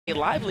a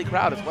lively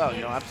crowd as well.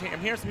 You know, I'm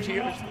hearing some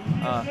cheers.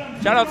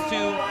 Shout outs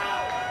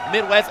to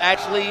Midwest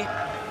actually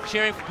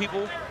cheering for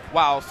people,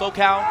 while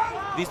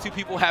SoCal, these two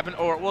people happen,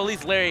 or well, at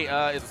least Larry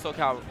is a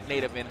SoCal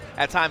native, and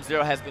at times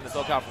Zero has been in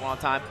SoCal for a long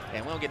time,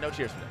 and we don't get no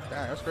cheers for that.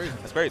 Damn, that's crazy.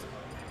 That's crazy.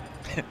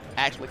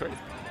 Actually crazy.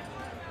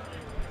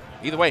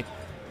 Either way,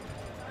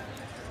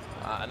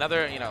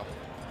 another, you know,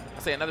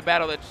 another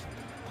battle that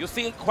you'll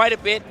see quite a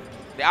bit.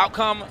 The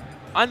outcome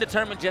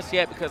undetermined just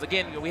yet because,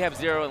 again, you know, we have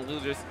Zero and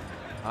losers.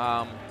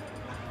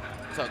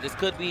 So this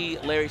could be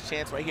Larry's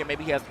chance right here.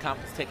 Maybe he has the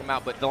confidence to take him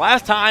out. But the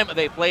last time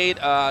they played,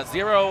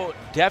 Zero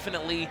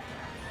definitely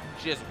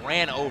just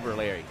ran over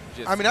Larry.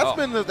 Just, I mean,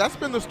 that's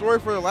been the story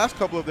for the last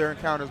couple of their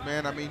encounters,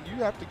 man. I mean,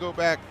 you have to go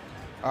back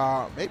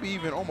maybe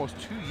even almost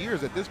 2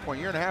 years at this point,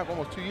 year and a half,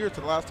 almost 2 years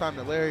to the last time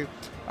that Larry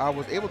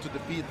was able to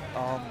defeat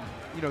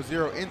you know,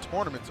 Zero in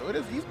tournament. So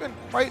he's been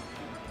quite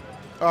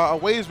a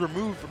ways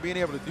removed from being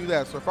able to do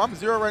that. So if I'm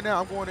Zero right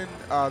now, I'm going in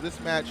this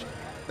match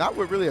not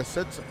with really a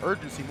sense of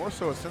urgency, more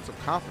so a sense of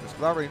confidence,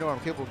 because I already know what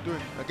I'm capable of doing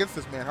against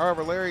this man.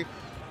 However, Larry,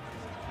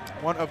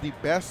 one of the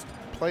best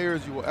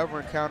players you will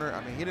ever encounter.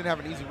 I mean, he didn't have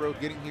an easy road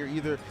getting here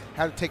either.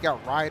 Had to take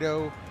out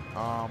Rido.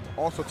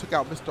 Also took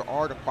out Mr.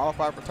 R to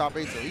qualify for top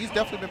 8. So he's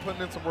definitely been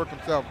putting in some work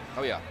himself.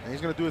 Oh, yeah. And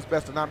he's going to do his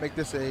best to not make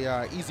this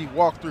a easy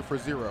walkthrough for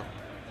Zero.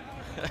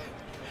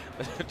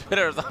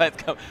 Twitter is always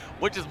come.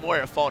 Which is more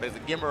at fault? Is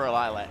it Gimmer or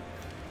Lilac?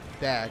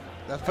 Dag.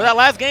 For that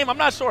last game, I'm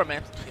not sure,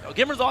 man. You know,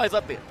 Gimmer's always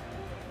up there.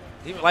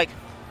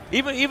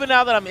 Even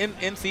now that I'm in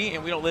NC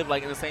and we don't live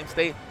like in the same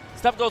state,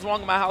 stuff goes wrong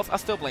in my house, I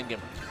still blame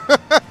Gimmer.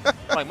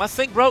 Like my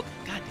sink broke,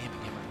 god damn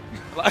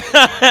it,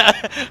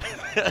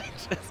 Gimmer.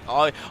 Just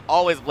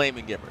always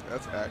blaming Gimmer.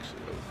 That's actually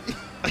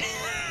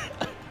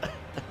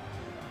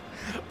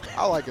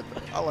I like it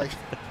though. I like it.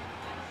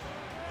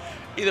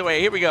 Either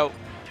way, here we go.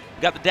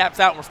 We got the daps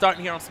out and we're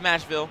starting here on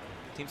Smashville.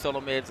 Team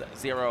Solo Mids,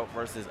 Zero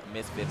versus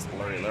Misfits,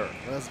 Lurry Lur.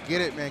 Let's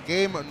get it, man.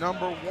 Game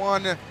number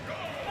 1.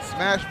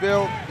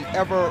 Smashville, the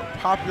ever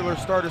popular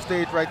starter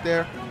stage right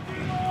there.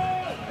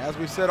 As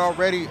we said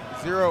already,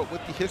 Zero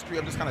with the history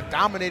of just kind of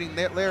dominating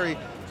Larry,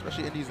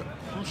 especially in these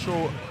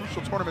crucial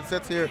tournament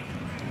sets here.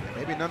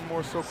 Maybe none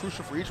more so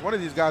crucial for each one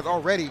of these guys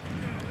already.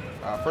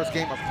 First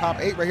game of top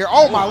 8 right here.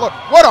 Oh my Lord,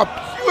 what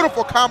a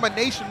beautiful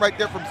combination right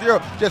there from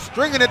Zero. Just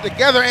stringing it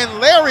together, and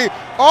Larry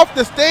off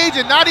the stage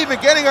and not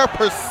even getting a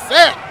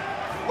percent.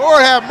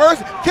 Lord have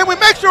mercy. Can we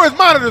make sure his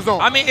monitor's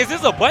on? I mean, is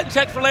this a button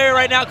check for Larry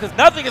right now? Because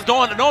nothing is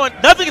going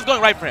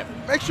right for him.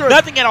 Make sure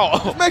nothing at all.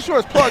 Just make sure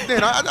it's plugged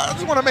in. I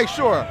just want to make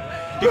sure.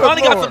 He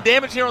finally got some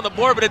damage here on the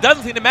board, but it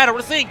doesn't seem to matter.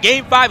 We're seeing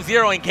game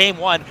 5-0 in game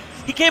 1.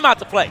 He came out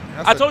to play.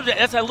 I told you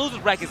that's a loser's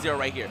bracket Zero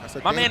right here.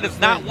 My man does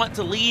not want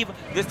to leave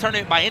this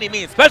tournament by any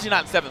means, especially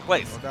not in 7th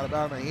place. No doubt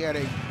about it, man. He had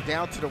a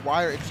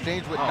down-to-the-wire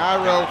exchange with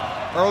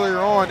Nairo earlier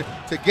on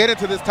to get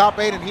into this top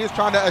 8, and he is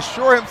trying to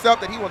assure himself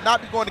that he will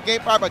not be going to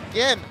game 5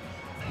 again.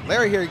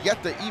 Larry here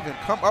yet to even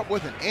come up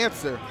with an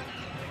answer.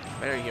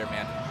 Larry here,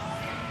 man.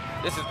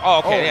 This is,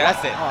 yeah,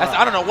 that's it.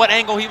 I don't know what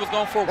angle he was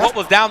going for. What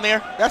was down there?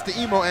 That's the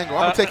emo angle.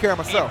 I'm going to take care of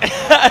myself.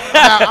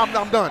 Now,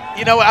 I'm done.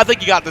 You know what? I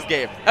think you got this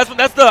game.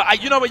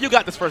 You know what? You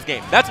got this first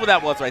game. That's what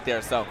that was right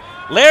there. So,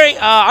 Larry,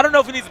 I don't know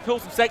if he needs to pull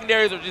some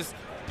secondaries or just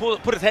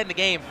put his head in the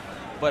game,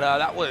 but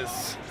that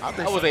was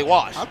a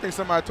wash. I think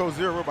somebody told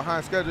Zero we're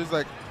behind schedule. He's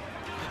like,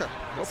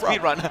 no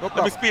speed run. No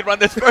Let me speed run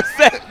this first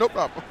set. No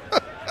problem.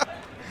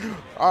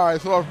 All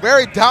right, so a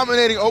very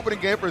dominating opening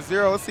game for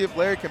Zero. Let's see if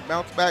Larry can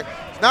bounce back.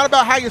 It's not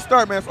about how you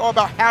start, man. It's all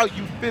about how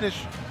you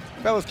finish.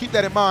 Fellas, keep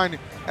that in mind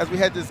as we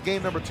head this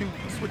game number 2,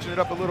 switching it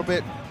up a little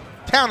bit.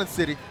 Town and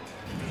City.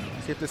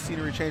 See if this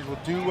scenery change will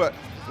do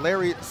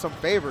Larry some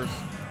favors.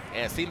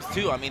 Yeah, it seems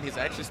to. I mean, he's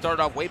actually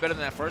started off way better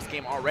than that first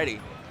game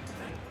already.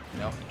 You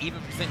know,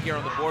 even percent here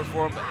on the board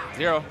for him, but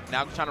Zero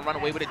now trying to run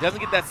away with it. Doesn't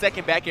get that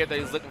second back air that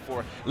he's looking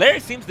for. Larry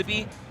seems to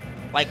be,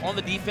 like, on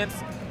the defense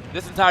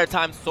this entire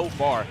time so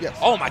far. Yes.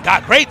 Oh, my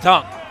God, great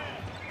dunk.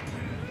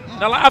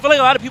 Now, I feel like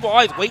a lot of people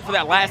always wait for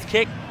that last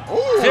kick.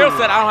 Ooh. Zero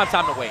said, I don't have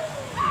time to wait.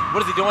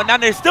 What is he doing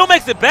down there? Still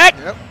makes it back.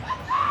 Yep.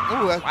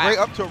 Ooh, that's great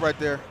up tilt right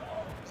there.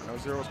 I know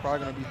Zero's probably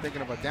going to be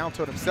thinking of a down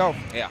tilt himself.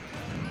 Yeah.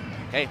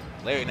 Okay,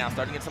 Larry now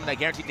starting to get some of that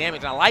guaranteed damage,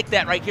 and I like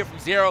that right here from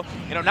Zero.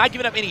 You know, not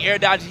giving up any air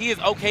dodges. He is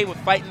okay with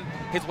fighting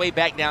his way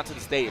back down to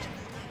the stage.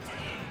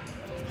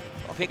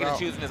 Picking and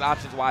choosing his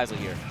options wisely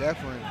here.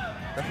 Definitely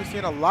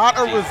seeing a lot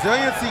of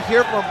resiliency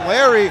here from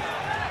Larry.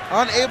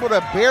 Unable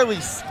to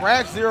barely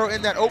scratch Zero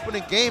in that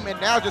opening game,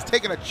 and now just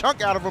taking a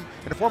chunk out of him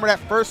in the form of that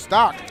first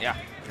stock. Yeah,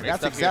 and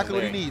that's exactly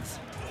what he needs.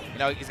 You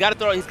know, he's got to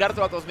throw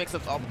out those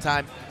mix-ups all the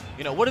time.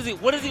 You know, what is he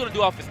going to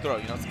do off his throw?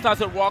 You know, sometimes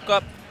he'll walk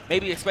up,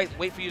 maybe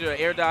wait for you to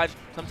air dodge.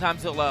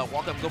 Sometimes he'll walk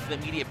up and go for the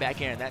immediate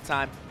back air, and that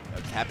time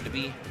it just happened to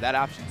be that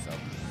option. So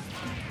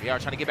we are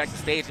trying to get back to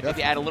stage and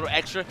maybe add a little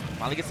extra.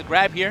 Finally gets a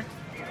grab here.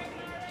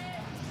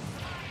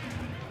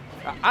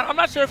 I'm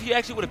not sure if he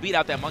actually would have beat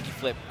out that monkey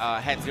flip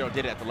had Zero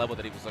did it at the level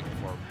that he was looking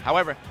for.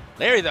 However,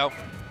 Larry, though,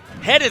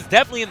 head is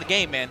definitely in the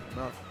game, man.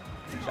 No.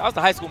 Shout out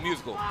to High School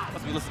Musical.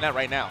 Must be listening to that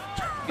right now.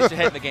 Get your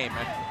head in the game,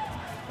 man.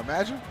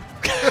 Imagine.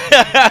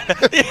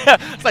 Yeah.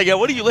 It's like, yo,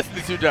 what are you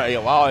listening to?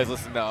 Yo, I always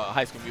listen to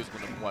High School Musical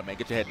 #1, man.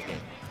 Get your head in the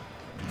game.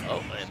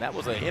 Oh, man, that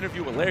was an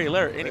interview with Larry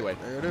Lurr. Anyway.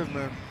 There it is,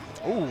 man.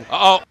 Ooh.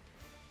 Uh-oh.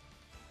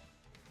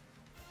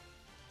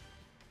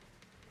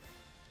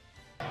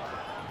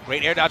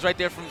 Great air dodge right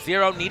there from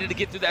Zero. Needed to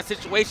get through that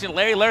situation.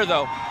 Larry Lurr,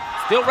 though,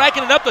 still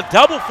racking it up the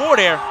double 4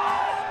 there.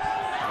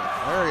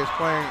 Larry is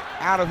playing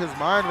out of his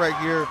mind right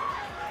here.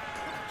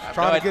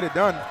 Trying to get it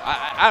done.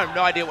 I have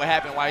no idea what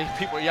happened, why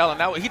people are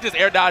yelling. He just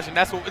air dodged, and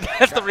that's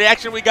the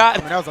reaction we got. I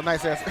mean, that was a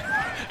nice ass.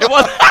 It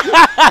was.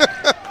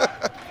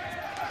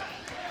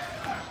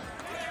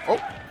 Oh.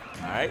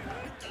 All right.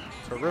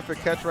 Terrific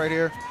catch right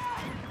here.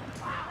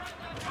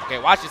 Okay,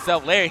 watch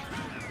yourself, Larry.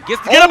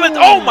 Gets to get up and,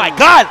 oh my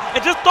God,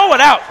 and just throw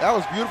it out. That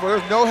was beautiful.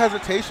 There's no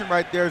hesitation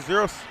right there.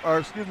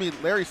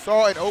 Larry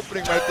saw an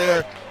opening right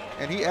there,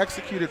 and he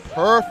executed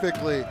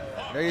perfectly.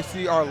 There you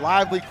see our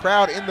lively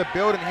crowd in the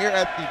building here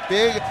at the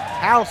Big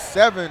House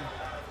 7.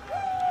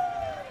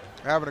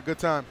 Having a good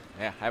time.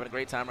 Yeah, having a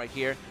great time right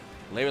here.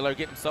 Larry Lurr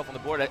getting himself on the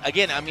board.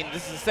 Again, I mean,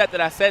 this is a set that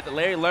I said that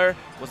Larry Lurr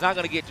was not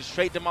going to get just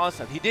straight demolished.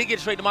 He did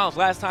get straight demolished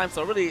last time,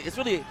 so really, it's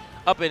really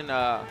up in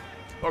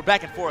or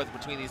back and forth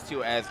between these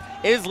two. As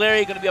is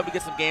Larry going to be able to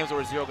get some games,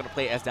 or is Zero going to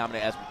play as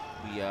dominant as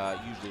we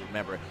usually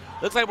remember?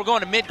 Looks like we're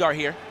going to Midgar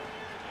here.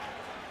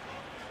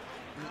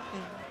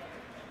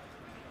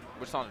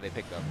 Which song did they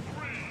pick though?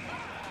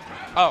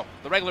 Oh,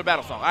 the regular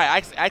battle song. All right,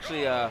 I'm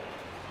actually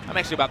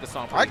about this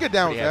song. I get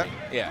down with heavy.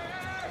 that. Yeah.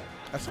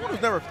 As someone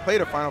who's never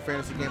played a Final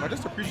Fantasy game, I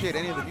just appreciate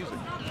any of the music.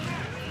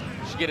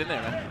 You should get in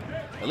there,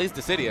 man. At least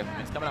Dissidia.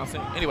 It's coming out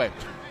soon. Anyway.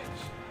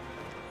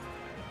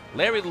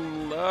 Larry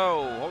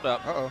Lowe. Hold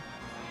up. Uh-oh.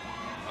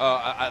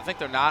 I think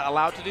they're not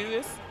allowed to do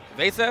this.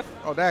 Vasev?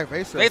 Oh, dang,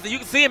 Vasev. Vasev, you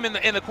can see him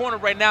in the corner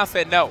right now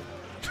said no.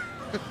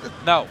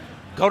 No.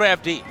 Go to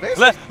FD.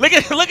 Look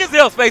at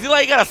Zill's face. He's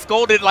like he got a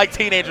scolded like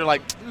teenager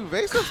like. Dude,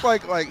 Vasev's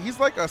like he's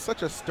like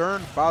such a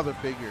stern father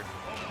figure.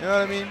 You know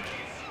what I mean?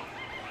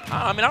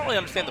 I don't really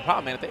understand the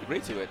problem, man. If they agree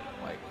to it,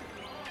 like.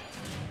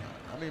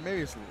 I mean,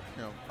 maybe it's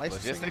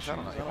licensing. Logistics. I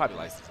don't know. You're probably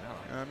licensed. I don't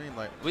know. You know what I mean,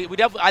 like we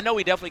definitely. I know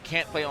we definitely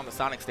can't play on the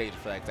Sonic stage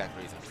for that exact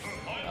reason,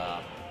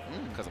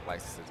 because of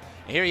licenses.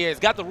 And here he is,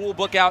 got the rule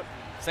book out,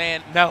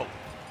 saying no.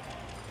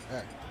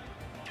 Yeah.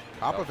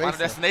 Papa Final Vasev.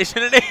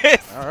 destination it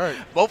is. All right.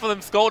 Both of them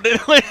scolded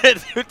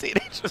two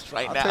teenagers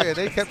right now. I'll tell you,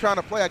 they kept trying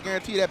to play. I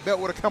guarantee that belt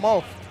would have come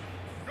off.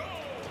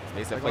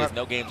 Vasev plays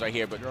no games right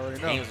here, but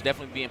games are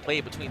definitely being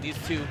played between these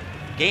two.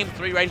 Game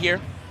 3 right here.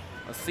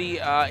 Let's see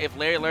if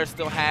Larry Lurr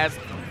still has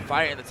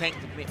fire in the tank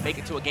to make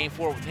it to a Game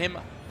 4 with him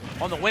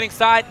on the winning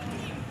side,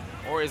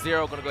 or is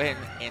Zero going to go ahead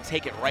and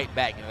take it right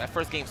back? You know, that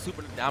first game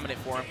super dominant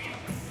for him,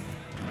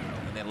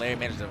 and then Larry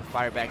managed to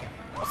fire back.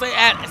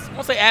 I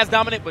won't say as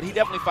dominant, but he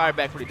definitely fired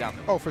back pretty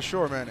dominant. Oh, for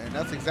sure, man. And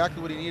that's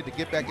exactly what he needed to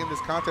get back in this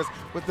contest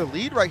with the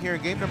lead right here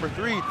in game number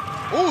 3.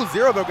 Ooh,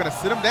 Zero, they're going to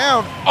sit him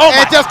down. Oh,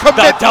 and just commit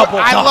to it.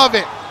 I dunk. love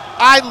it.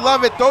 I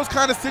love it. Those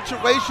kind of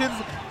situations,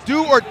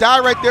 do or die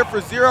right there for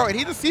Zero. And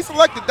he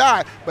selected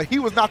die, but he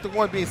was not the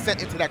one being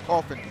sent into that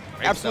coffin.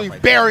 Great Absolutely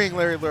right burying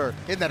Larry Lurr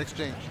in that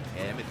exchange.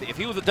 And if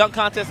he was a dunk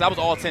contest, that was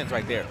all 10s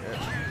right there.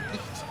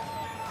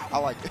 I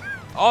like it.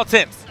 All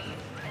 10s.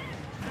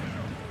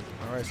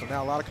 All right, so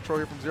now a lot of control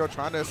here from Zero,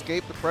 trying to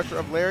escape the pressure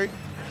of Larry.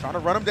 Trying to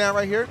run him down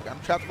right here. Got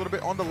him trapped a little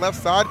bit on the left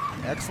side.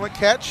 Excellent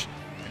catch.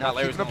 Now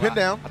Larry's keeping him pinned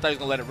down. I thought he was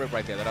going to let it rip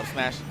right there, that up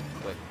smash.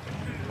 But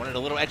wanted a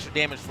little extra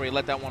damage before he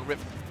let that one rip.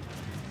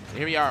 So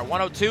here we are at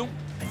 102.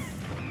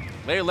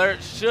 Larry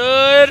Lurr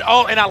should.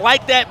 Oh, and I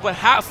like that, but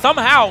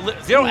somehow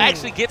Zero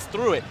actually gets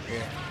through it.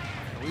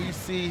 Yeah. We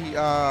see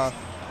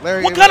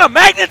Larry. What kind of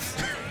magnets?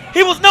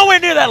 He was nowhere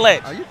near that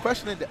ledge. Are you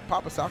questioning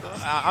Papa Soccer?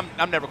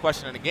 I'm never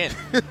questioning again.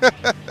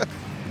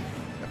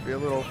 That'd be a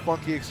little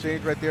funky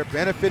exchange right there.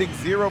 Benefiting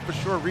Zero for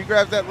sure.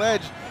 Regrabs that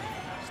ledge.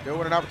 Still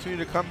with an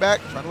opportunity to come back.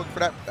 Trying to look for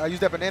that.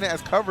 Use that banana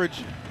as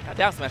coverage. That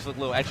down smash looked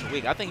a little extra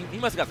weak. I think he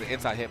must have got the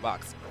inside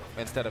hitbox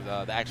instead of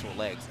the actual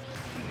legs.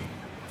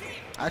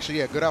 Actually,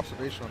 yeah, good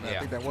observation on that. Yeah. I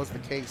think that was the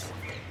case.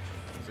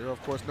 Zero,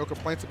 of course, no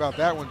complaints about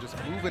that one. Just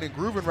moving and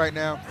grooving right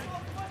now.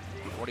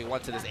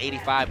 41 to this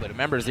 85, but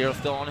remember, Zero's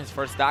still on his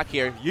first stock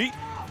here. Yeet.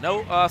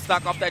 No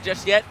stock off that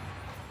just yet.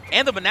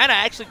 And the banana,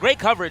 actually great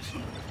coverage.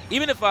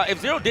 Even if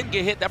Zero didn't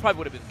get hit, that probably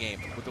would have been game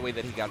with the way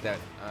that he got that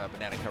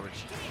banana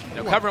coverage. You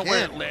know, covering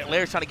where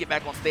Larry's trying to get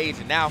back on stage,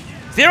 and now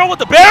Zero with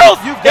the barrels,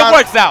 it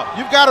works out.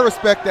 You've got to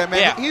respect that, man.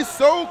 Yeah. He's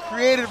so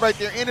creative right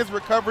there in his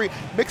recovery,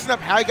 mixing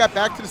up how he got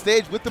back to the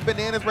stage with the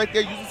bananas right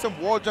there, using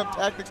some wall jump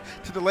tactics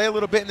to delay a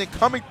little bit, and then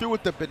coming through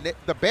with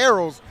the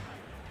barrels.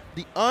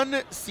 The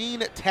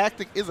unseen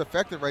tactic is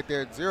effective right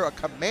there. Zero, a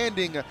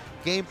commanding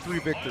Game 3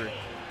 victory. Okay.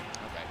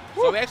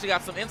 So we actually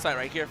got some insight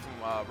right here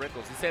from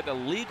Rickles. He said the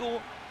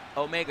legal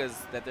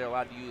Omegas that they're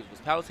allowed to use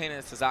was Palutena,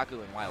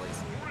 Suzaku, and Wily's.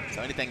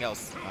 So anything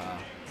else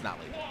is not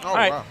legal. Oh, all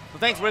right. Wow. So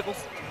thanks, Rickles.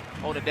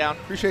 Hold it down.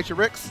 Appreciate you,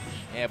 Ricks.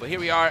 Yeah, but here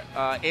we are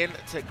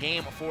into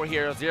Game 4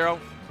 here.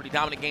 Zero, pretty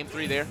dominant Game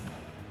 3 there.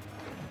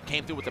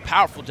 Came through with the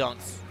powerful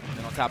dunks.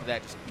 And on top of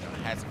that, just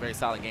had some very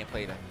solid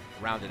gameplay to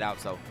round it out.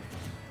 So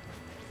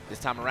this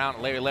time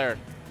around, Larry Lurr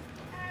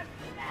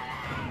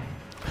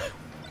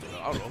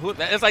I don't know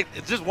who, it's like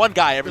it's just one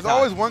guy every There's time.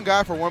 always one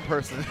guy for one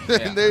person, Yeah.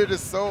 and they're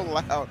just so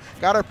loud.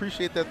 Gotta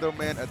appreciate that though,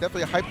 man.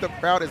 Definitely a hyped up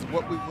crowd is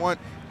what we want.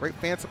 Great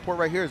fan support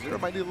right here. Zero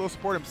might need a little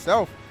support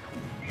himself.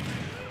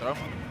 Throw.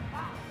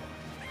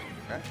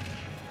 Okay.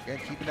 Again,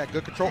 keeping that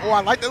good control. Oh,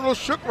 I like that little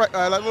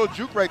that little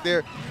juke right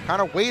there.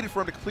 Kind of waited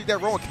for him to complete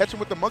that roll and catch him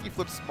with the monkey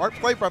flip. Smart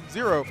play from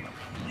Zero.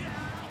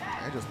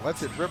 And just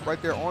lets it rip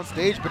right there on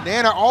stage.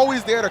 Banana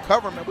always there to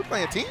cover him. Man, we're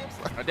playing teams.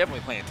 We're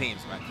definitely playing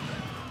teams, man.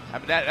 I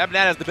mean,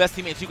 that is the best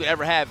teammates you could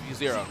ever have if you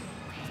Zero.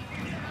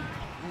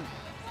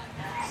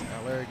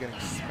 Now Larry getting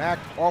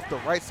smacked off the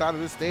right side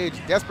of the stage.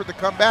 Desperate to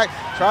come back.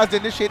 Tries to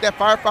initiate that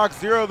Firefox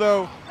Zero,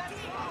 though.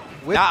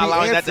 With Not the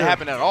allowing answer. that to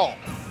happen at all.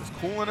 Just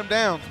cooling him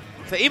down.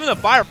 So even the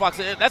Firefox,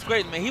 that's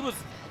great, man.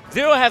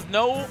 Zero has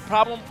no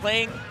problem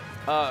playing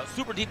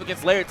super deep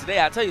against Larry today.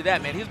 I'll tell you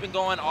that, man. He's been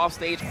going off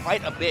stage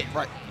quite a bit.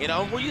 Right. You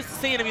know, we're used to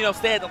seeing him,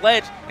 stay at the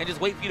ledge and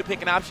just wait for you to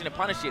pick an option and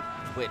punish it.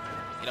 But,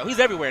 he's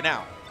everywhere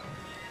now.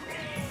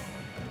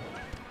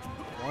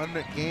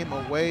 One game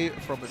away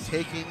from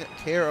taking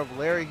care of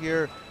Larry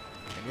here.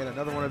 And yet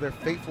another one of their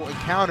fateful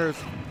encounters.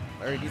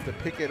 Larry needs to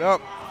pick it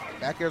up.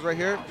 Back airs right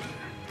here.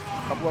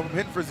 A couple of them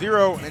hitting for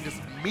Zero and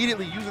just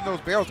immediately using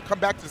those barrels to come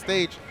back to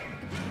stage.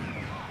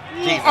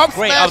 Jesus, Up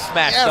great smash. up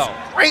smash, Yes,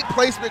 though. great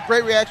placement,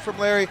 great reaction from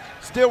Larry.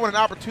 Still with an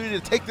opportunity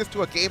to take this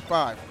to a game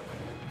 5.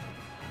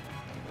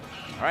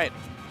 All right.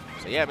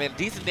 So, yeah, man,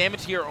 decent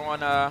damage here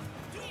on a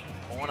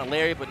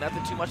Larry, but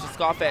nothing too much to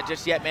scoff at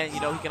just yet, man. He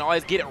can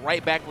always get it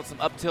right back with some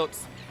up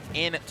tilts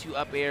and 2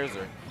 up airs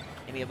or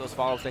any of those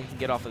follows that he can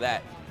get off of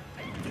that.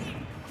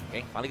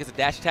 Okay, finally gets a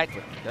dash attack,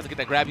 but doesn't get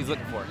that grab he's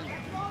looking for.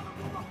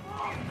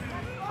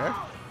 Okay.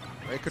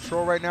 Great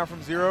control right now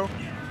from Zero.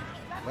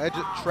 Ledge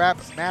trap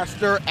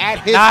master at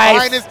his Nice.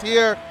 finest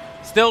here.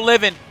 Still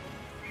living.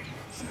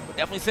 But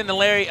definitely sending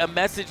Larry a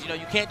message.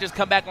 You can't just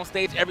come back on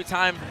stage every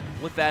time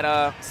with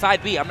that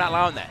side B. I'm not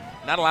allowing that.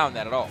 Not allowing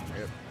that at all.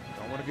 Yep.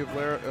 Don't want to give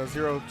Larry,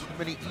 Zero too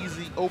many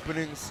easy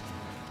openings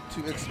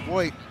to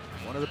exploit.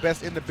 One of the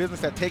best in the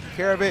business at taking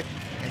care of it.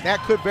 And that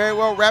could very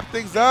well wrap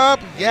things up.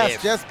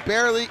 Yes, just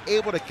barely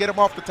able to get him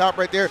off the top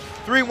right there.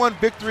 3-1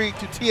 victory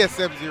to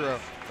TSM Zero.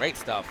 Great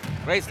stuff.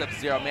 Great stuff,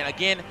 Zero, man.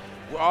 Again,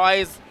 we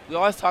always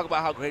talk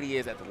about how great he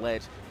is at the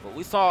ledge, but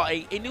we saw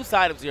a new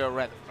side of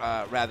Zero,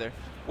 rather,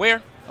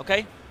 where,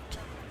 okay,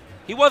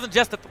 he wasn't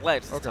just at the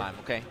ledge this time,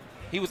 okay?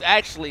 He was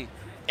actually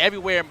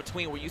everywhere in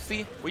between where you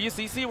see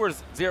where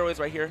Zero is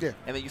right here, yeah,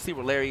 and then you see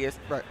where Larry is.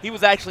 Right. He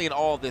was actually in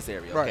all of this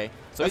area, okay? Right.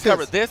 So That's he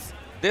covered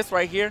this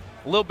right here,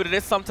 a little bit of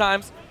this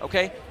sometimes,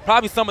 okay?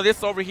 Probably some of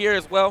this over here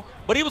as well,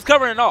 but he was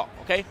covering it all,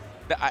 okay?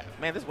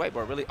 Man, this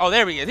whiteboard really, oh,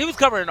 there he is. He was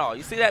covering it all.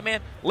 You see that, man?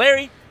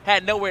 Larry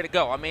had nowhere to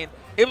go. I mean,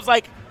 it was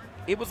like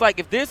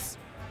if this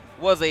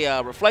was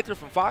a reflector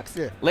from Fox,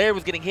 Larry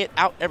was getting hit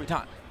out every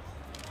time.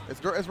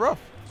 It's rough.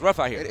 It's rough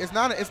out here. It's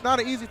not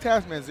an easy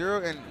task, man.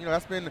 Zero, and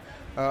that's been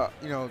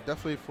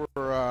definitely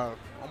for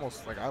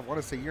almost like I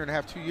want to say year and a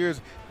half, 2 years.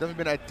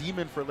 Definitely been a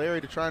demon for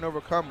Larry to try and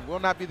overcome. Will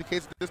not be the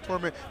case at this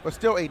tournament, but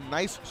still a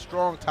nice,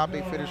 strong top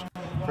 8 finish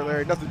for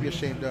Larry. Nothing to be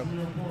ashamed of.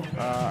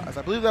 As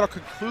I believe that'll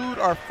conclude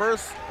our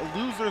first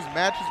losers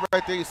matches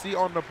right there. You see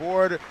on the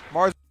board,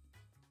 Mars.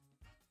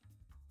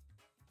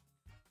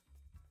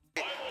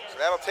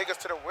 That'll take us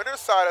to the winner's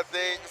side of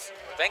things.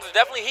 Things are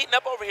definitely heating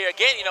up over here.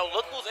 Again,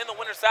 look who's in the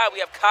winner's side. We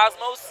have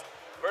Cosmos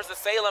versus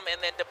Salem, and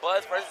then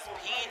DeBuzz versus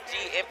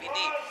PG MPD.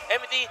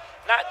 MPD,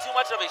 not too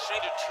much of a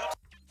stranger to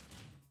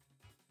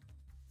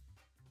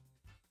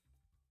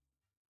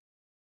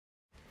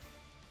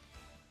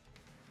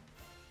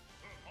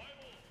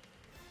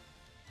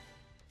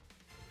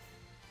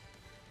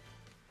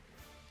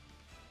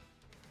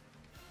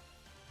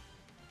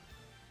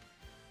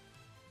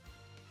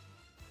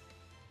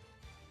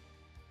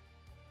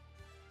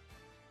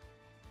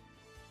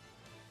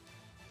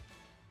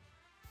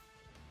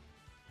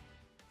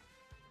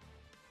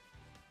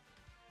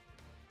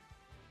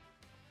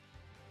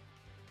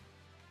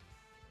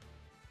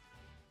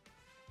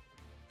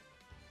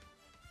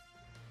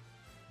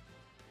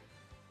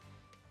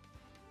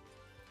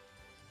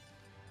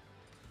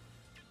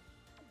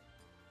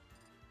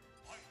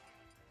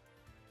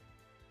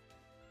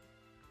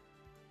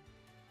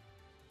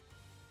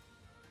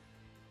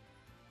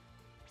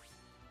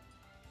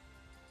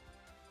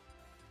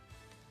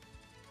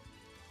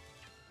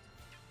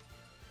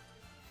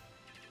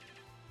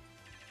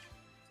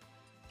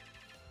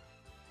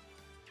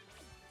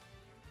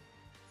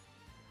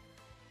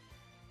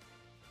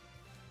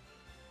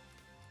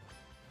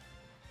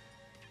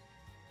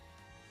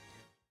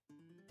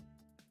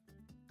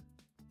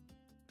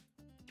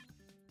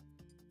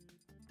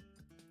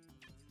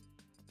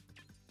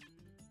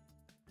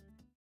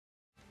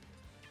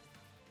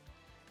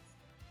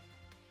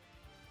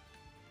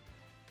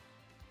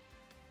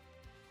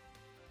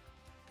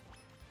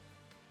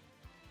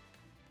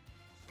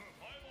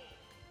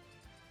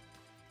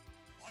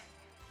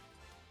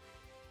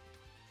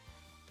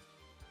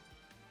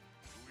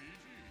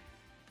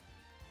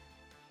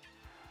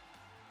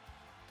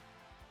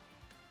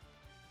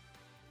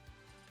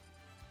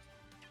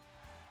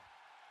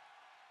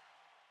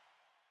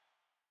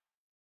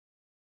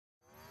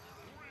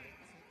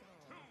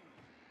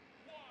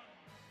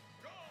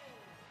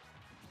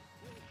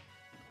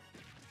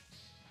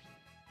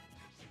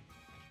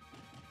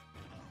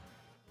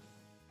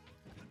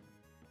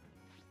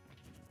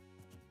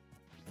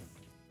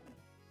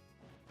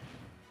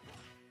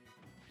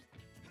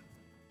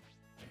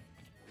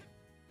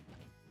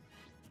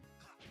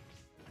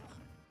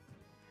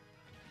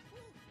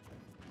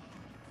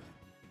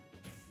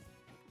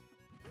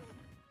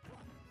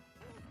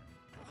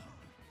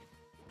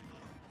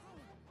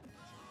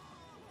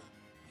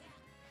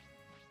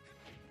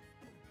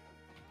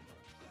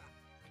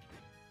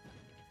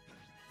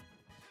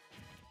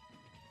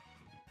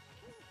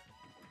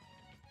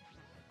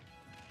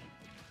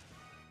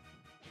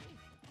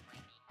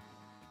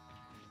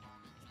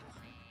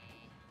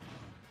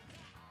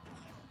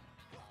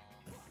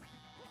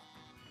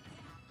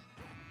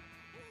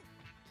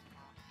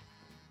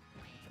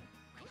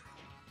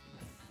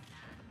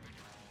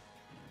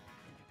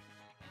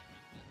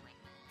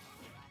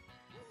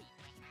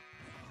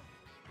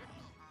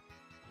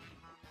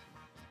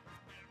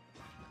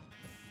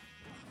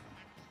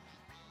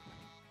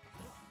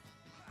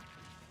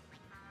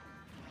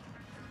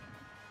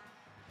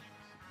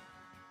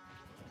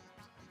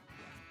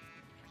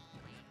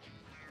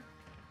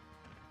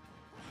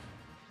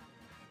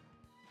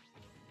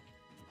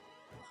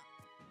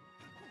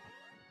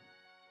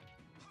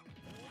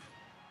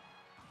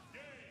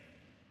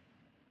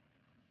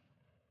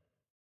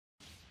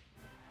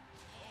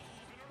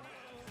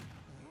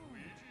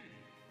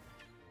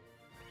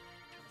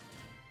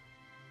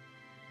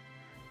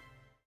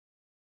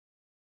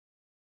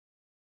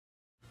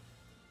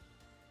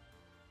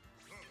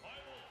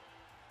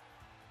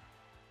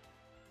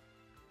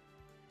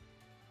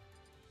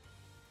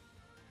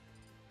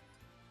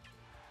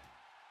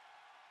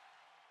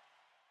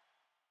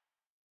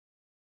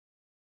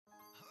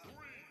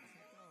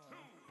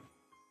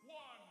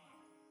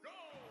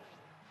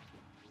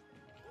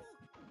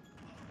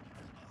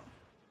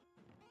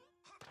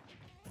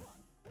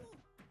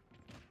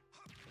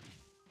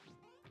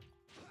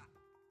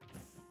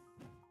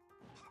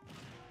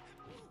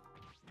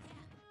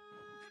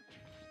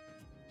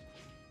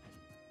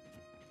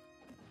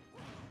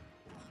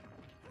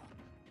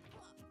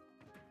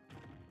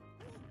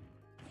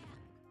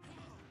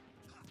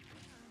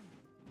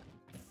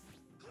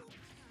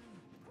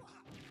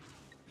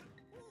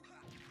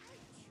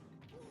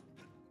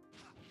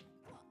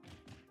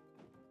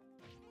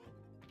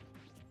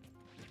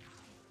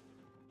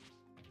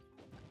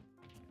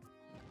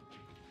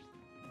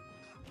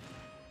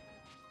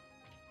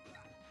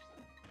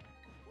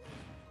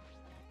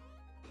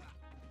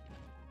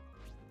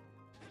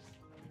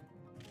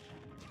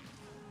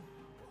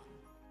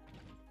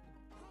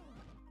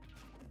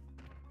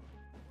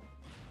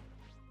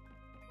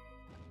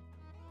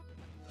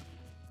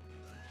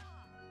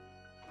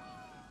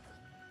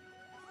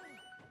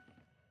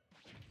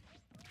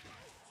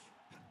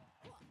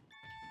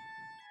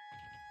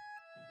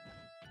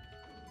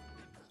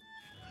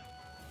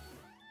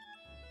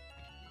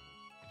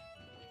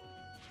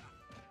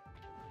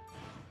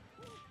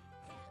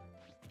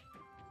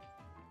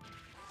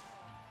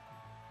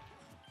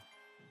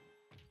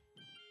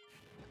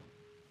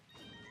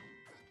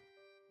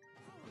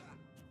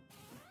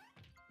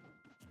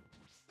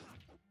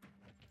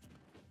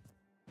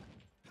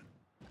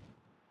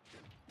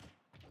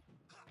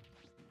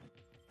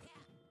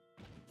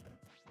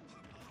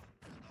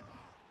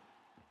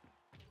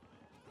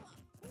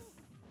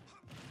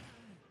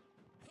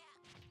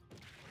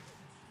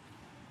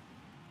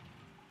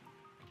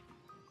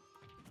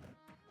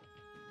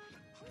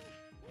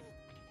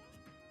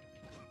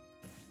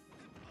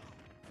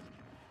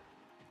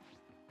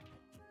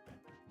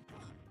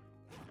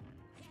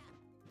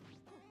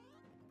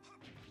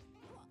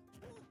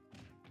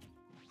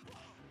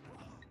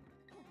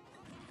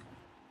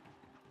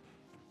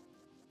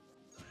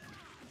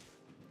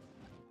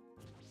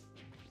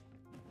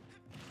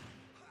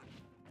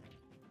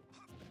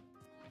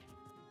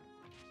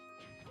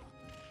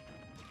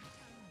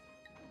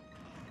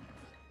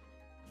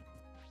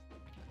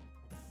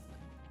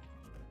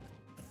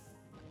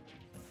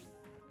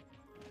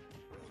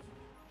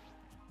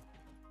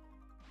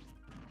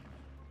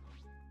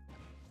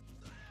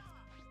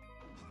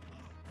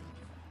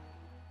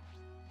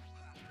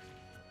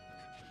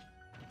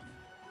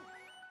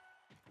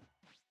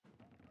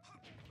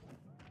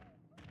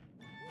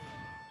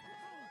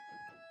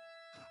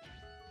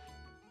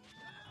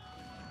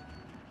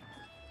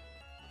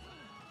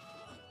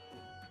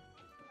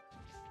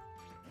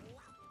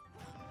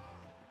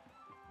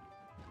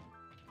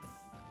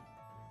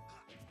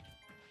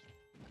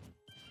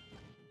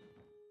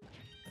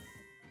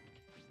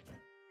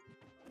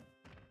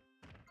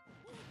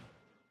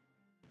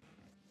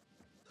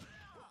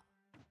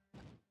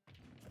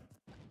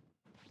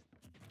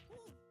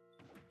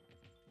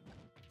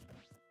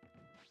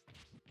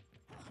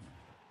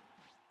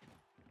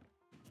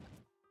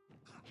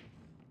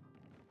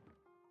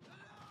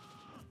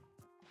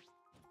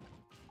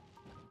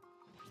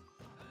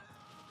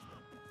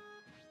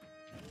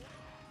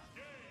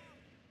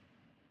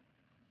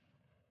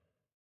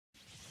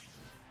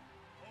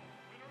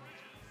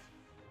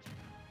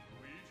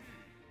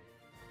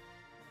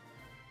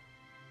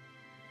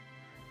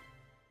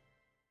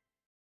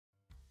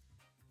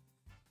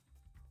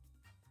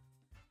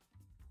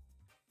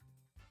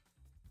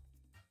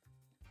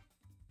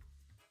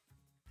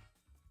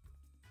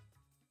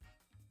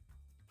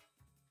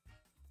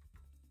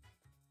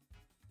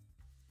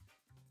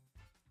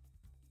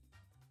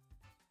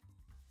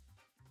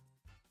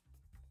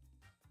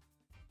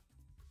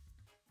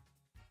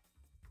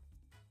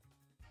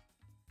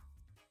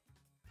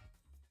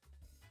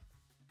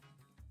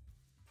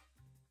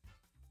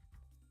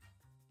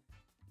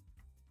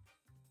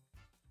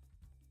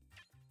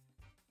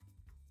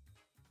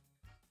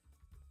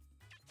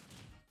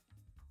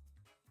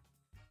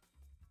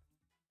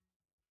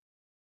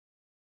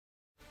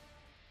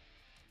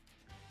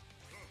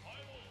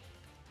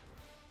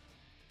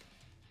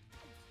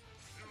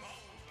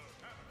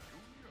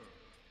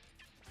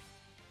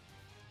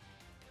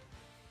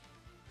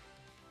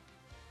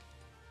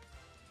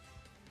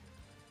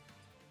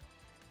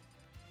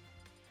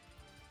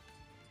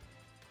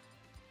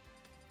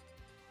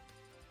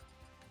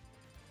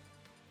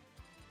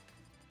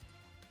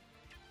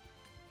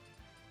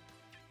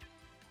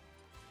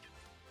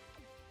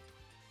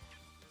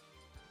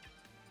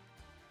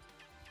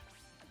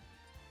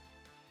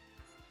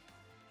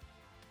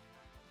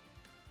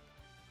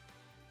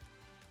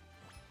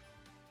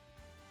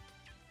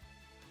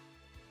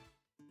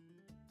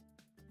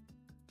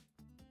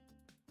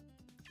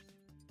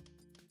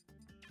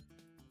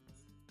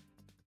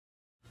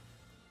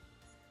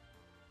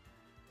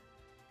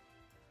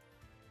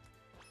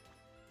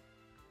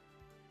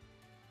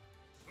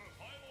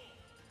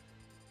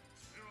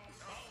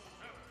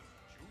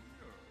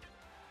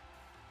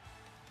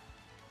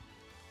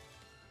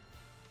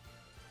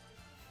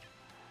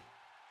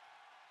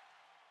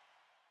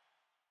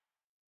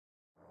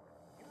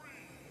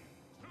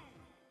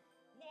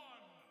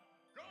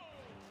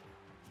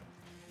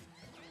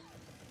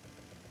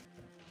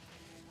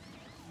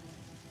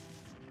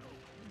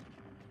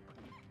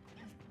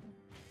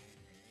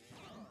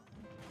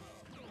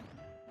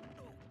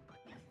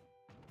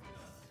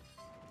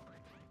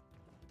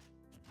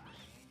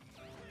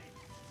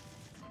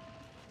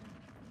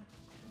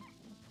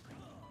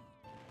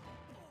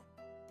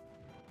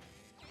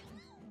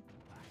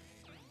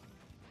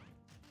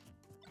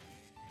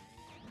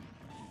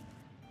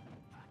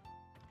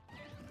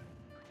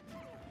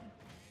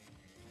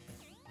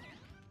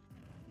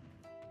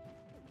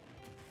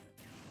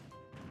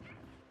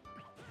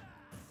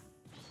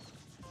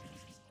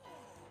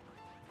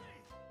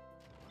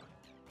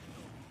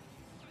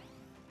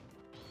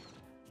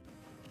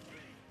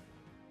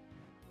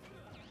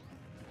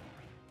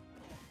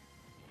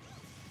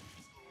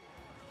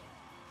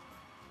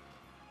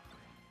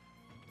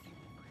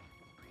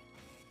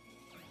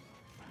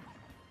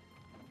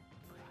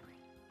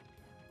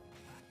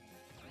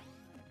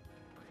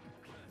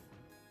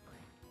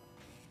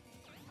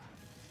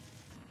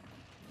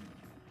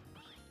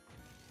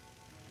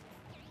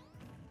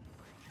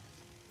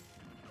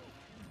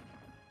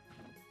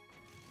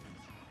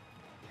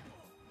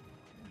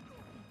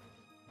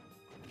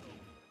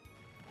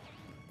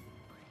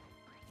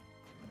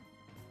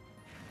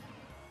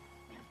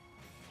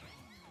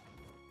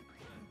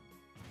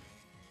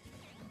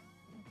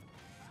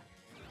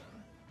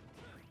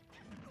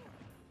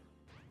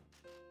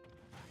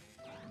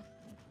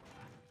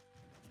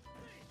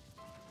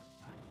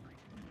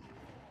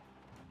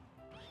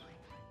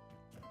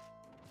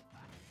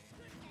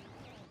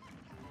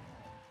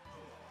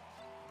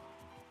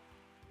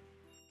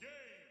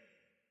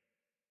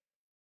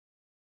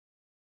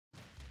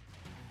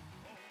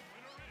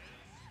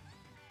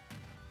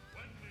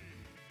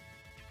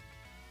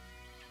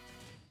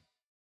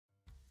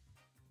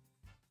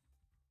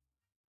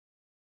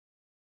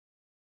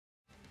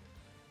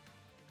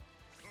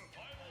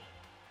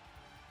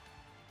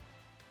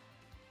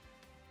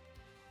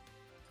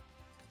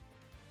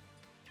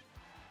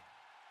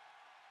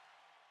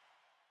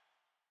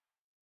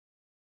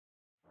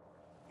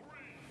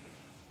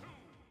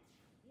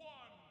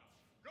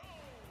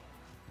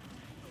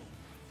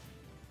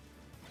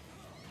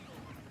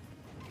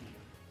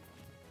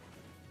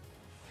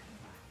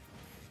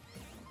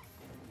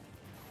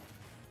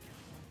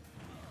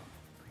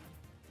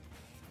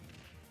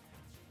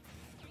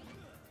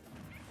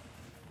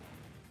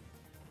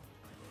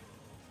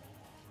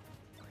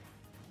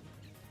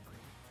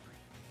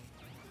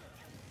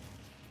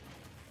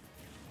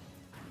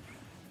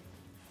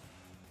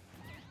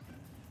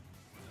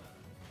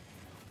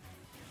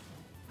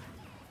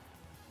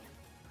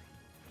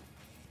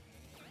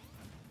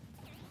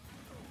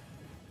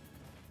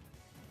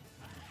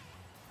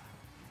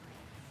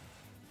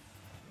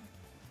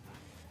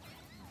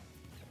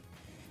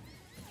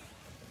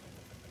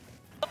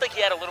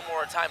he had a little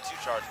more time to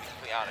charge, to be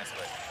completely honest.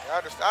 But I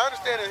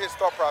understand his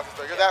thought process,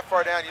 though. You're that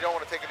far down, you don't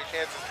want to take any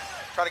chances,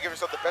 trying to give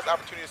yourself the best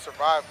opportunity to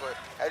survive. But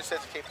as you said,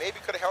 okay, maybe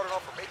could have held it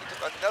on for maybe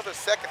just another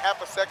second, half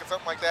a second,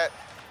 something like that.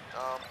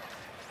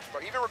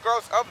 But even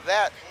regardless of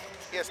that,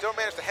 he has still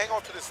managed to hang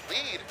on to this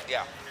lead.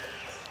 yeah.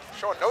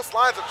 Showing no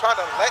signs of trying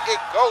to let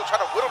it go,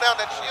 trying to whittle down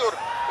that shield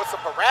with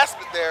some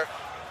harassment there.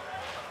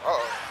 Uh-oh.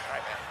 All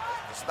right, man.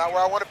 This is not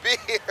where I want to be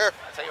here.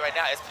 I'll tell you right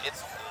now, it's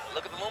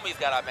look at the Luma he's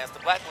got on, man. It's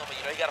the black Luma.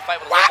 You know, you got to fight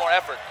with a little more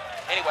effort.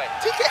 Anyway.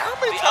 TK, how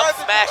many the times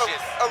up did you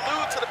smashes.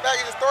 allude to the fact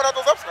he just throwing out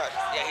those up smashes?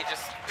 Yeah, he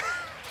just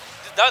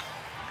does.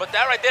 But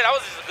that right there, that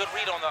was just a good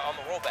read on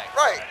the rollback.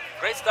 Right.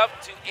 Great stuff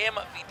to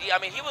MVD. I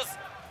mean,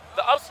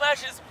 the up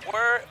smashes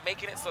were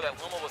making it so that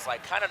Luma was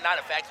like kind of not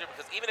a factor,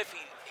 because even if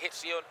he hit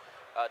shield,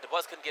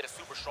 DeBuzz couldn't get a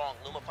super strong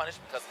Luma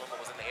punish because Luma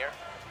was in the air.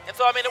 And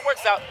so, I mean, it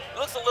works out. It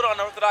looks a little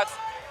unorthodox,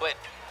 but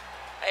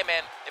hey,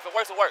 man, if it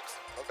works, it works.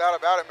 No doubt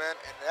about it, man.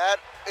 And that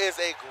is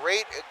a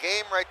great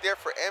game right there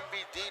for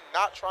MVD,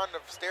 not trying to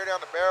stare down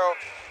the barrel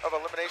of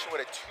elimination with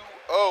a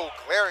 2-0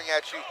 glaring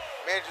at you.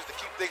 Manages to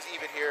keep things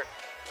even here.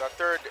 It's our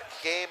third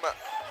game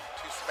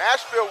to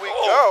Smashville we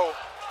go.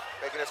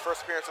 Making his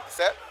first appearance of the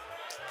set.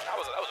 That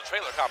was a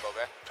trailer combo,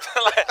 man.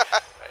 Like,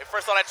 when you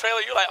first saw that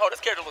trailer, you're like, oh,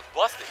 this character looks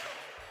busted.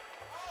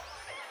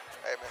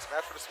 Hey, man,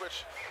 smash for the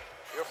switch.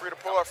 Feel free to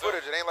pull our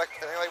footage. It ain't like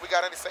we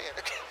got any saying.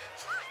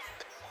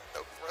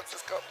 No, runs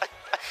this cup.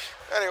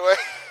 Anyway,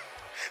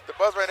 the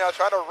Buzz right now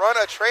trying to run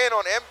a train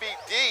on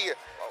MVD.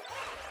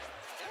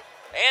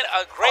 And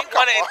a great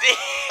one indeed.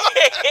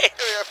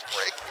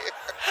 Break here.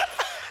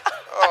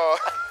 Oh,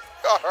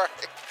 all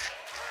right.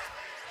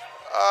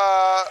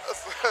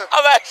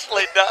 I'm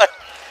actually done.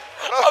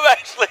 I'm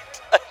actually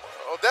done.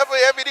 Well,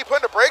 definitely MVD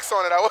putting the brakes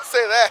on it. I will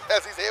say that,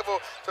 as he's able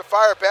to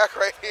fire back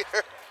right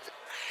here.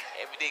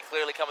 MVD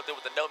clearly coming through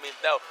with the no means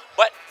no.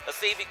 But let's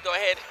see if he can go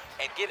ahead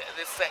and get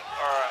this set,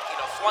 or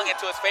swung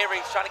into his favor.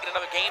 He's trying to get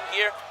another game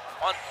here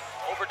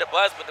over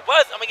DeBuzz. But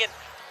DeBuzz, I mean, again,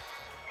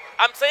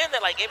 I'm saying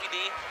that like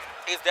MVD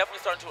is definitely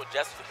starting to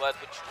adjust to DeBuzz,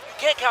 but you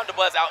can't count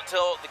DeBuzz out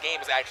until the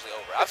game is actually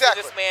over. I've seen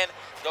this man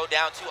go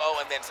down 2-0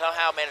 and then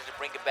somehow manage to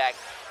bring it back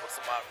with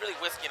some really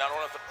whiskey and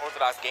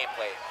unorthodox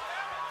gameplay.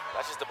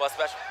 That's just DeBuzz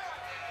special.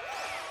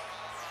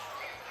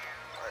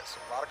 All right, so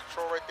a lot of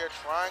control right there,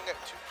 trying to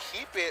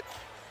keep it.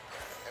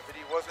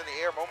 MVD was in the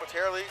air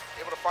momentarily,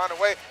 able to find a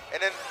way.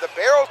 And then the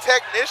barrel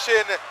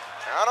technician,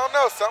 I don't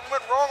know, something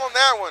went wrong on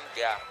that one.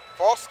 Yeah.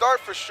 False start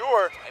for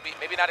sure.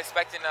 Maybe not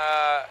expecting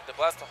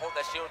DeBuzz to hold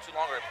that shield too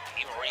long, or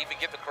even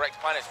get the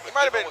correct punish. But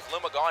even with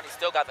Luma gone, he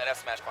still got that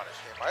F smash punish.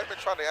 He might have been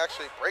trying to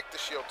actually break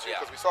the shield too,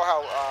 because we saw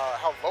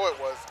how low it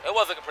was. It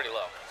was looking pretty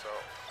low. So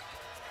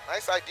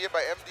nice idea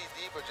by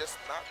MVD, but just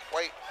not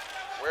quite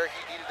where he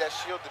needed that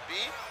shield to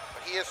be.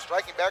 But he is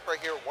striking back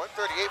right here.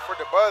 138 for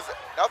DeBuzz,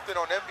 nothing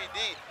on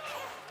MVD.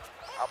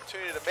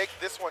 Opportunity to make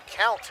this one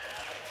count.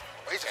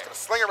 Oh, he's just gonna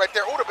sling it right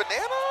there. Oh, the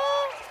banana.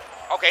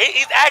 Okay,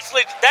 he's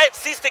actually, that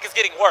C-stick is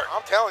getting work.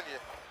 I'm telling you.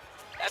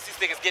 That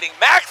C-stick is getting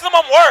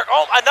maximum work.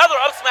 Oh, another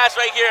up smash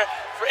right here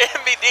for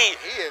MVD.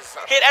 He is.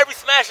 Hit every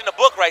smash in the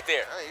book right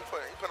there. Hey, he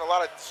put a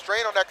lot of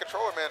strain on that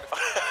controller, man.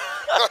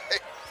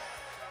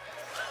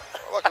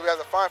 Luckily, we have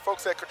the fine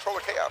folks at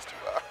Controller Chaos to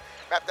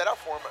map that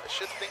out for him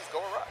should things go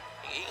awry.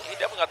 He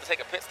definitely got to take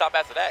a pit stop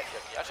after that.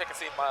 Y'all check and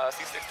see if my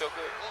C-stick's still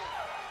good.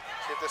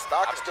 See if this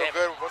stock is still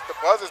good. Once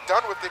DeBuzz is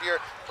done with it here,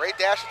 great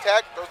dash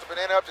attack, throws the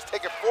banana up, just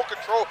taking full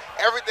control.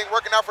 Everything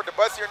working out for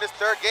DeBuzz here in this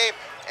third game.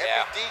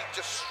 MVD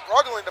just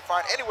struggling to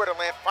find anywhere to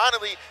land.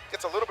 Finally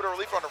gets a little bit of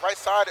relief on the right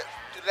side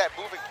due to that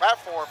moving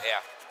platform.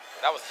 Yeah,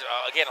 that was,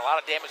 again, a lot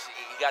of damage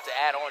he got to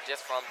add on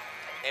just from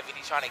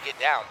MVD trying to get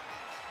down.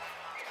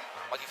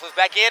 Monkey flips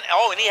back in.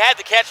 Oh, and he had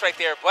the catch right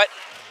there, but,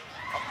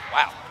 oh,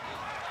 wow.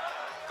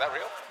 Is that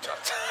real?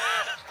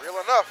 Real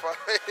enough, I'll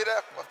tell you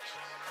that much.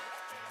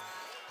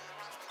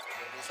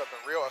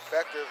 Something real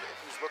effective if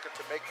he's looking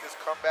to make this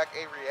comeback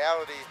a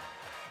reality.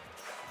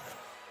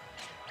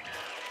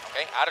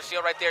 Okay, out of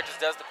shield right there, just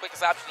does the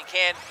quickest option he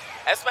can.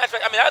 That smash, I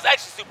mean, that was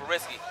actually super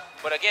risky.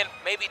 But again,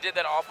 maybe he did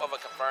that off of a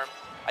confirm.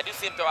 I do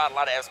see him throw out a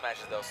lot of F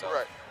smashes though, so.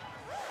 Right.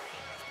 All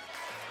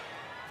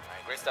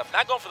right, great stuff.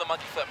 Not going for the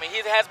monkey flip. I mean,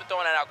 he has been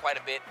throwing that out quite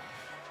a bit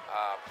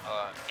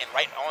and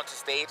right onto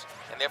stage,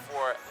 and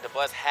therefore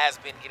DeBuzz has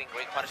been getting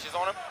great punishes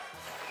on him.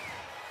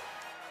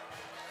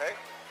 Okay,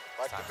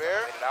 like the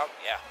bear. It out.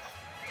 Yeah.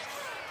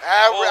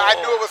 I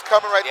knew it was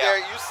coming right there.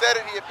 You said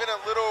it. He had been a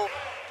little.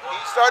 He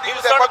started to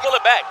use that monkey. Pull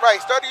it back.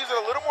 Right. He started to use it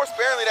a little more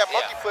sparingly, that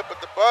monkey flip,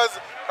 but DeBuzz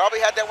probably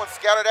had that one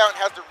scouted out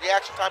and has the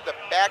reaction time to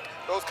back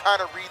those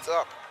kind of reads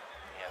up.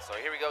 Yeah. So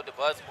here we go.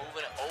 DeBuzz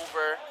moving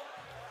over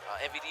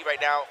MVD right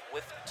now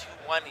with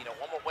 2-1. You know,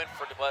 one more win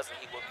for DeBuzz, and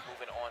he will be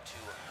moving on to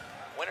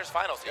winners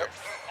finals here.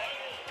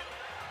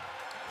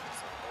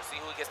 So we'll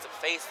see who he gets to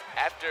face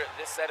after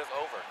this set is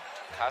over.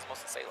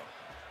 Cosmos and Salem.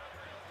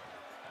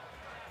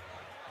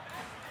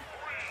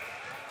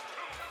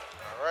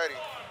 Alrighty.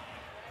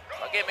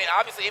 Again, man,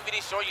 obviously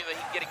MVD showing you that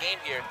he can get a game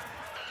here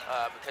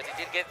because he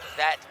did get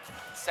that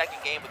second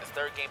game, but his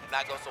third game did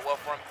not go so well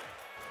for him.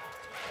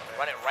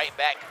 Run it right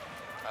back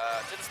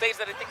to the stage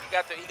that I think he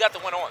got the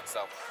win on.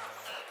 So.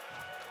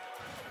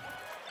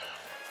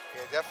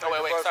 Yeah, Oh, definitely.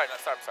 wait, sorry. I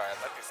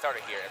think he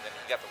started here, and then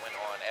he got the win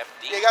on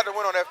FD. Yeah, he got the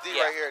win on FD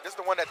right here. This is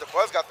the one that the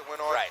Buzz got the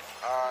win on. Right.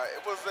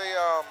 It was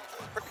a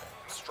pretty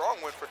strong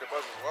win for the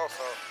Buzz as well.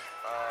 So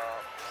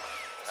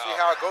see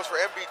how it goes for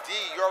MBD.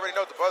 You already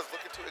know the Buzz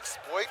looking to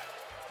exploit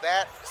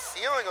that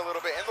ceiling a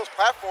little bit, and those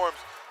platforms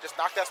just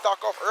knock that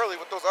stock off early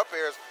with those up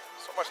airs.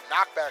 So much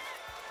knockback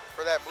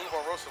for that move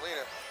on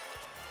Rosalina.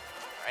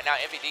 Right now,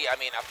 MVD, I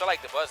mean, I feel like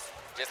the Buzz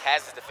just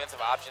has his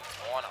defensive options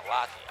on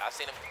lock. I've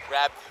seen him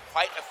grab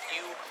quite a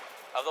few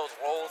of those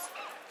rolls,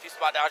 a few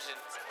spot dodges,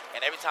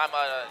 and every time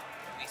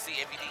we see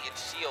MVD get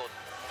shield,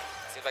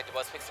 it seems like the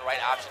Buzz picks the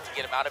right option to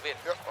get him out of it,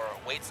 or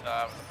waits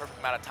the perfect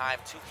amount of time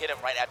to hit him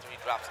right after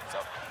he drops it. So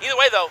either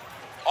way, though,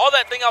 all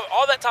that time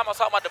I was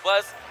talking about the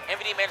Buzz,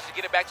 MVD managed to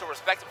get it back to a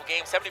respectable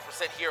game, 70%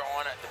 here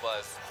on the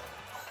Buzz.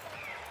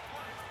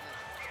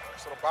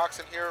 Nice little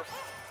boxing here.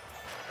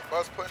 The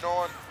Buzz putting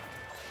on.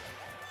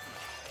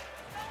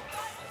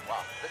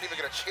 Wow, didn't even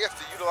get a chance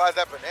to utilize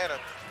that banana.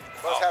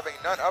 Buzz having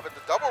none of it.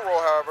 The double roll,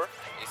 however.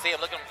 You see him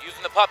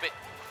using the puppet,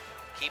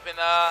 keeping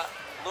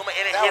Luma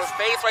in his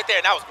face right there,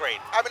 and that was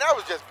great. I mean, that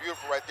was just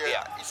beautiful right there.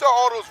 Yeah. You saw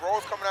all those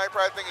rolls coming out, you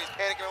probably thinking he's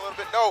panicking a little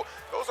bit. No,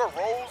 those are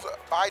rolls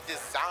by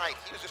design.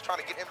 He was just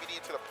trying to get MVD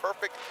into the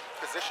perfect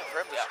position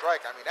for him to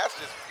strike. I mean, that's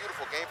just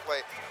beautiful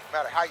gameplay,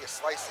 no matter how you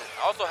slice it.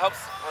 It also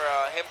helps for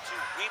him to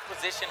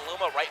reposition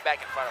Luma right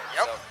back in front of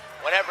him. So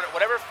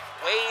whatever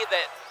way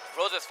that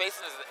Rosa's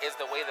facing is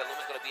the way that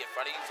Luma's going to be in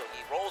front of you. So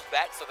he rolls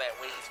back so that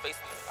way he's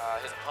facing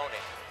his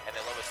opponent, and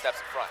then Luma steps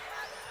in front.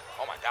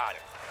 Oh my God.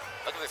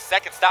 Look at this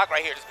second stock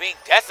right here, just being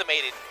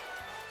decimated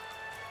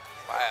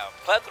by a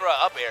plethora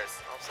of up airs.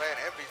 I'm saying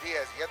MVD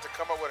has yet to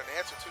come up with an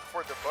answer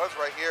for the Buzz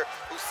right here,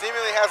 who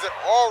seemingly has it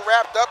all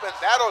wrapped up, and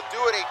that'll do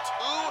it. A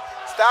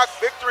 2-stock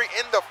victory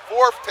in the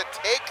fourth to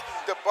take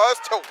the Buzz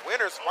to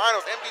winners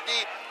finals.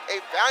 MVD, a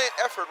valiant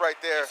effort right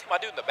there. You see my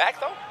dude in the back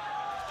though?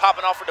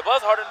 Popping off for the Buzz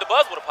harder than the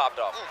Buzz would have popped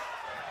off.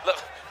 Look,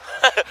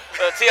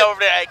 T over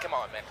there. Hey, come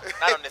on, man.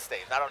 Not on this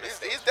stage. Not on this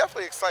stage. He's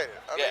definitely excited.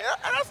 I mean,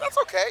 that's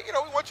okay. You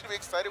know, we want you to be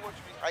excited. We want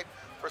you to be hyped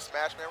for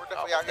Smash, man. We're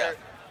definitely out here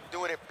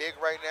doing it big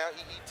right now.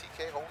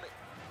 EETK holding it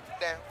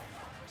down.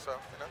 So,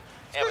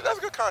 you know, that's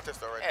a good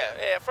contest though, right there.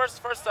 Yeah.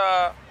 First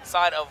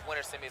side of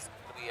winter semis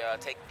we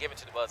give it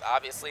to the Buzz.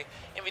 Obviously,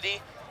 MVD.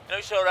 You know,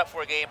 he showed up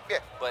for a game. Yeah.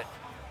 But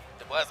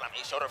the Buzz, I mean,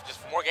 he showed up just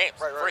for more games.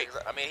 Right.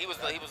 Exactly. I mean, he was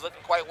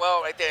looking quite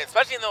well right there,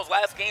 especially in those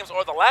last games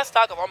or the last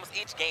stock of almost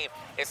each game.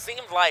 It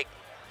seemed like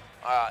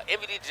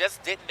MVD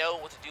just didn't know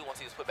what to do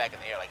once he was put back in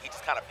the air. Like, he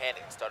just kind of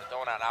panicked and started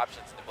throwing out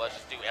options, and the Buzz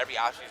just do every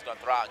option he's going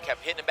to throw out and kept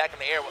hitting him back in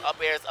the air with up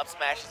airs, up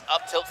smashes,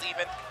 up tilts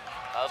even.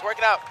 It was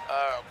working out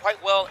quite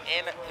well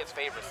in his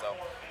favor. So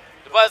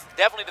the Buzz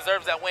definitely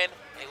deserves that win,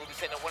 and we'll be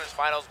sitting in winners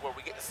finals where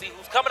we get to see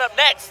who's coming up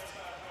next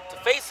to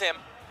face him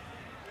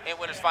in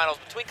winners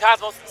finals between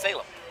Cosmos and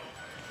Salem.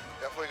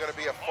 Definitely going to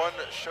be a fun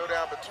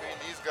showdown between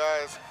these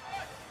guys.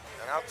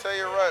 And I'll tell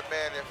you what,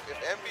 man, if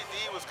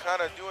MVD was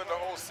kind of doing the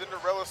whole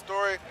Cinderella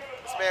story,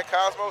 this man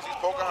Cosmos, he's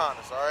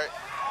Pocahontas, all right?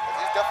 'Cause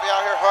he's definitely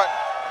out here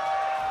hunting.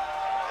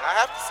 And I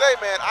have to say,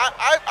 man,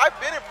 I've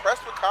been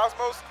impressed with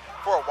Cosmos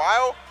for a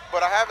while,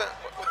 but I haven't.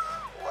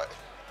 What?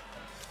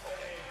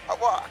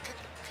 Well, can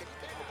you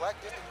think of a black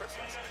Disney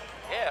princess?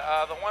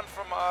 Yeah, the one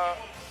from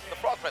the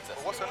Frog Princess.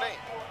 Well, what's her name?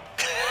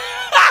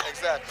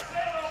 Exactly.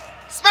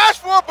 Smash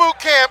 4 Boot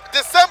Camp,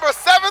 December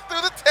 7th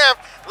through the 10th,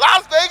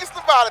 Las Vegas,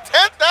 Nevada,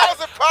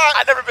 10,000 pounds.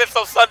 I've never been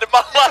so stunned in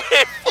my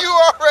life. You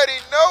already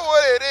know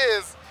what it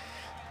is.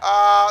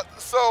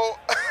 So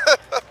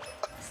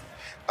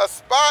a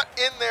spot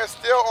in there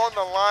still on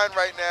the line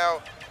right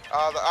now.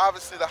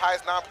 Obviously, the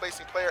highest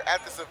non-placing player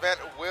at this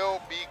event will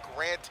be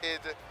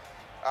granted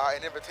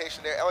an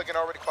invitation there. Elegant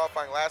already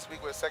qualifying last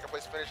week with a second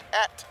place finish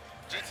at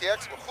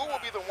GTX. Well, who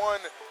will be the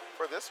one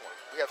for this one?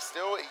 We have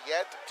still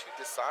yet to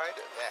decide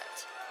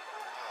that.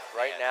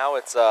 Right now,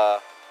 it's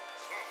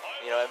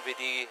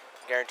MVD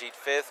guaranteed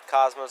 5th,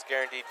 Cosmos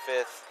guaranteed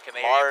 5th,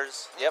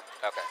 Mars. Yep.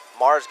 Okay.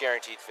 Mars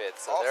guaranteed 5th.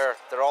 So awesome.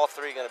 they're all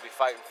three going to be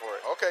fighting for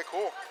it. Okay,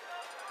 cool.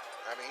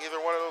 I mean, either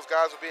one of those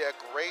guys would be a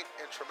great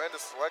and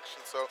tremendous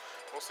selection. So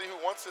we'll see who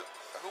wants it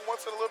a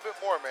little bit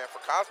more, man.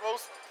 For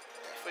Cosmos,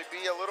 definitely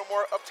be a little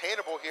more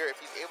obtainable here if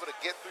he's able to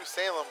get through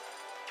Salem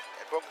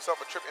and book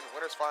himself a trip in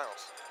winners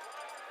finals.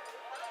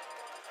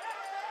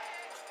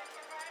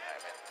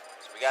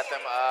 We got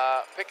them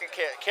picking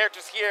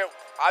characters here.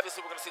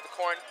 Obviously, we're going to see the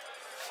corn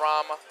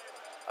from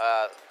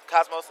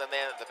Cosmos and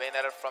then the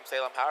Bayonetta from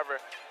Salem. However,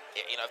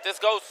 if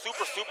this goes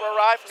super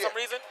awry for some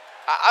reason,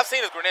 I've seen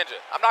this Greninja.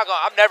 I'm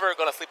never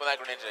going to sleep on that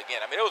Greninja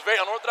again. I mean, it was very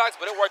unorthodox,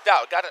 but it worked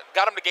out. Got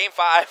him to game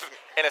 5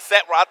 in a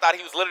set where I thought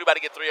he was literally about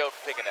to get 3-0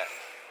 for picking that.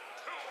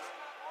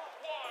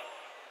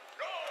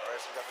 All right,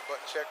 so we got the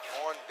button check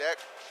on deck.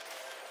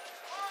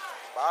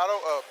 Battle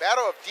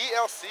of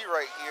DLC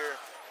right here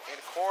in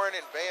Corrin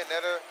and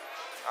Bayonetta.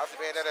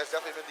 Obviously, Bayonetta has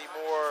definitely been the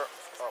more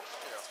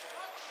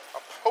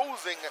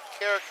opposing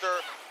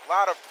character. A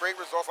lot of great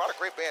results, a lot of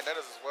great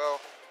Bayonettas as well.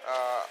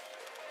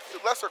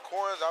 lesser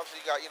corners. Obviously,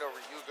 you got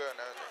Ryuga, and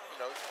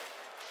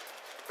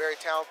very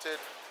talented.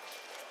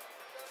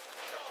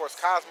 And of course,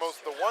 Cosmos,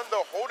 the one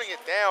though holding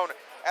it down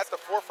at the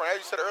forefront, as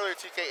you said earlier,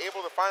 TK,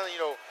 able to finally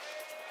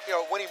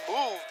when he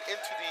moved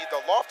into the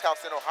Loft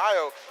House in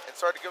Ohio and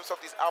started to give himself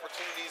these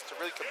opportunities to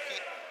really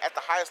compete at the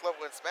highest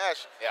level in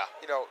Smash. Yeah.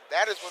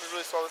 That is when we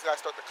really saw this guy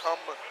start to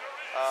come to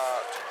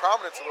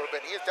prominence a little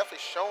bit. And he has definitely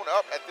shown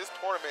up at this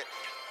tournament.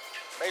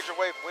 Major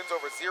Wave wins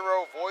over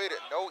Zero, Void,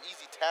 no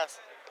easy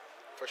task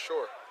for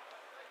sure. All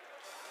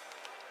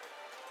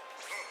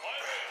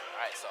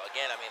right, so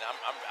again, I mean,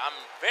 I'm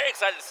very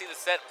excited to see this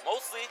set,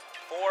 mostly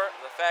for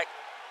the fact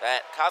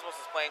that Cosmos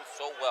is playing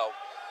so well.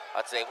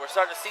 I'd say we're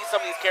starting to see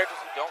some of these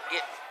characters who don't get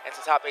into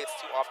top 8s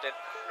too often,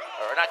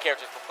 or not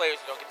characters, but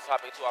players who don't get to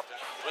top 8 too often,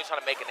 really trying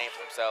to make a name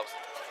for themselves.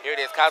 Here it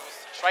is, Cosmos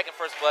striking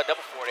first blood,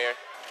 double 4 there.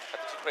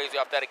 Nothing too crazy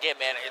off that. Again,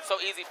 man, it's so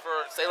easy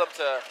for Salem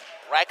to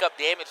rack up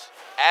damage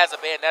as a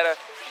Bayonetta.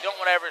 You don't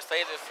want to ever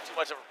say there's too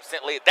much of a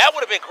percent lead. That would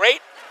have been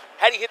great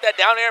had he hit that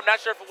down there. I'm not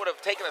sure if it would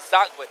have taken a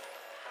stock, but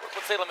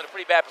put Salem in a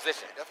pretty bad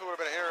position. Definitely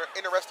would have been an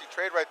interesting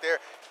trade right there.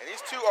 And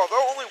these two,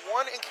 although only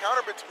one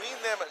encounter between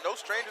them, no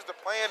strangers to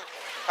playing.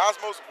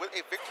 Cosmos with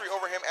a victory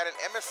over him at an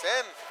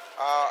MSN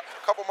a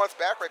couple months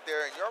back right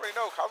there. And you already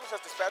know Cosmos has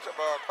dispatched up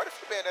quite a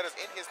few Bayonettas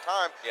in his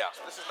time. Yeah.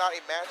 So this is not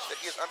a match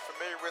that he is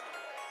unfamiliar with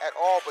at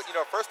all. But,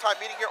 first time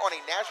meeting here on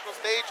a national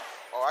stage.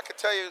 Oh, I can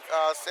tell you,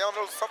 Salem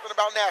knows something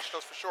about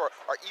nationals for sure.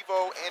 Our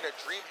Evo and a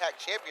DreamHack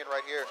champion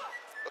right here,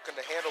 looking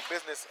to handle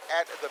business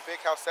at the Big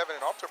House 7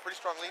 and off to a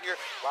pretty strong lead here.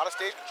 A lot of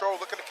stage control,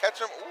 looking to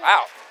catch him. Ooh.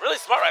 Wow, really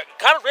smart.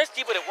 Kind of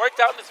risky, but it worked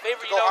out in his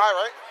favor. Go high,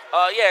 right?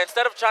 Yeah,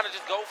 instead of trying to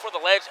just go for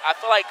the ledge, I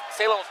feel like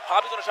Salem was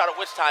probably going to try to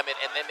witch time it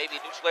and then maybe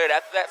neutral it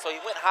after that. So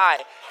he went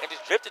high and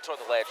just drifted toward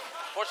the ledge.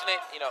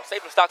 Fortunate,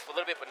 saved the stocks for a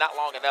little bit, but not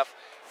long enough.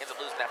 Ends up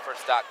losing that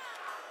first stock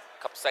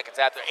a couple seconds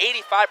after.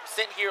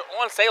 85% here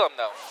on Salem,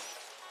 though.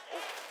 Ooh.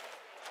 All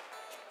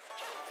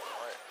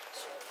right,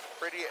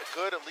 pretty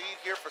good lead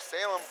here for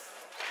Salem.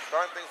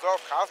 Starting things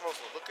off,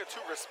 Cosmos looking to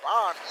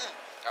respond.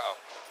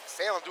 Uh-oh.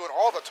 Salem doing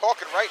all the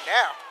talking right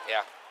now.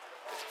 Yeah.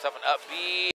 Gets himself an up B.